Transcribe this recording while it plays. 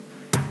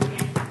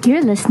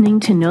You're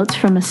listening to Notes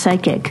from a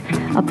Psychic,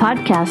 a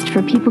podcast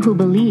for people who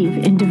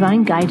believe in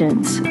divine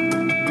guidance.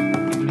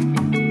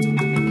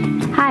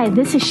 Hi,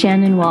 this is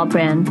Shannon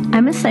Walbrand.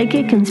 I'm a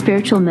psychic and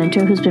spiritual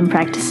mentor who's been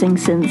practicing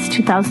since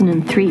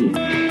 2003.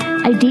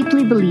 I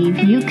deeply believe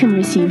you can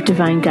receive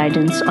divine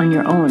guidance on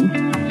your own.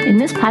 In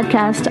this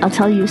podcast, I'll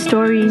tell you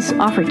stories,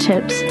 offer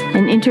tips,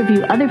 and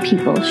interview other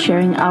people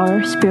sharing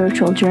our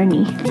spiritual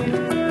journey.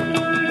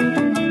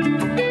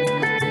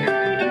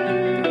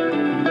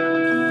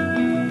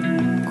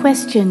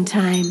 Question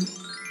time.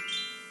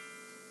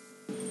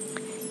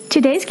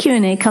 Today's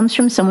Q&A comes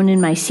from someone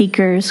in my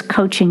Seekers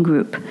coaching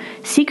group.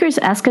 Seekers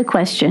ask a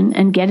question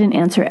and get an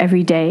answer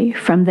every day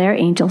from their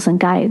angels and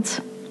guides.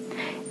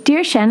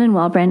 Dear Shannon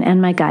Walbrand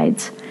and my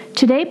guides,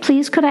 today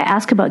please could I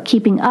ask about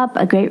keeping up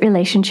a great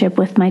relationship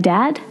with my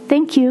dad?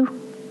 Thank you.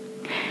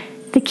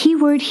 The key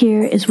word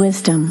here is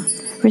wisdom.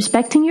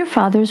 Respecting your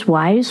father's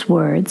wise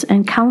words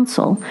and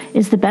counsel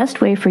is the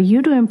best way for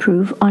you to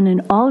improve on an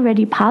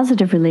already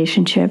positive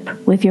relationship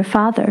with your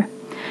father.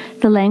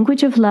 The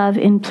language of love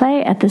in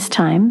play at this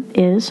time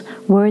is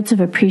words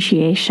of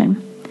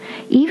appreciation.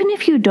 Even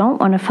if you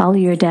don't want to follow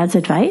your dad's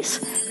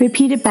advice,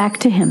 repeat it back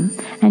to him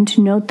and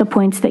note the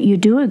points that you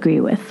do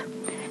agree with.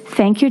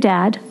 Thank your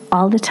dad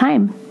all the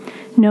time.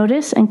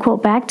 Notice and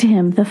quote back to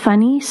him the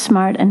funny,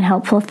 smart, and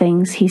helpful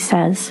things he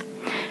says.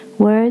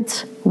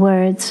 Words,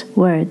 words,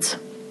 words.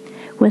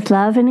 With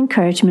love and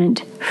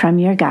encouragement from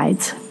your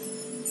guides.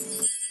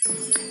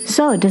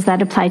 So, does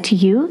that apply to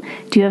you?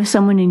 Do you have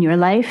someone in your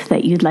life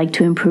that you'd like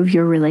to improve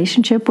your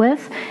relationship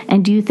with?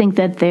 And do you think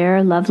that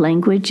their love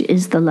language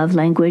is the love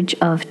language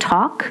of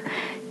talk?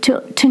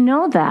 To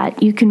know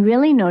that, you can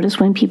really notice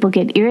when people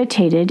get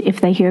irritated if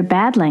they hear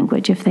bad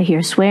language, if they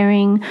hear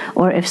swearing,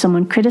 or if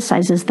someone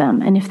criticizes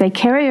them. And if they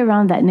carry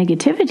around that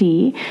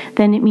negativity,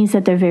 then it means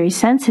that they're very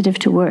sensitive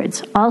to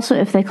words. Also,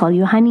 if they call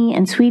you honey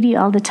and sweetie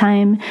all the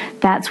time,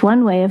 that's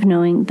one way of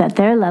knowing that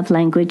their love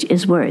language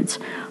is words.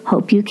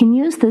 Hope you can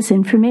use this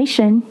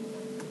information.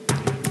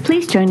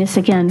 Please join us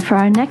again for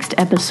our next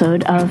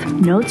episode of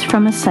Notes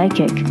from a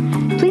Psychic.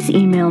 Please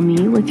email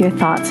me with your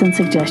thoughts and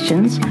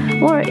suggestions,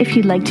 or if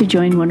you'd like to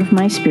join one of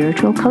my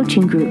spiritual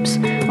coaching groups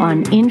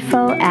on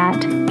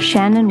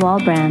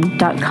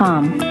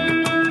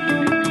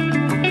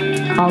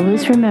info@shannonwalbrand.com.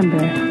 Always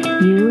remember,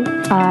 you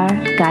are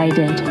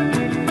guided.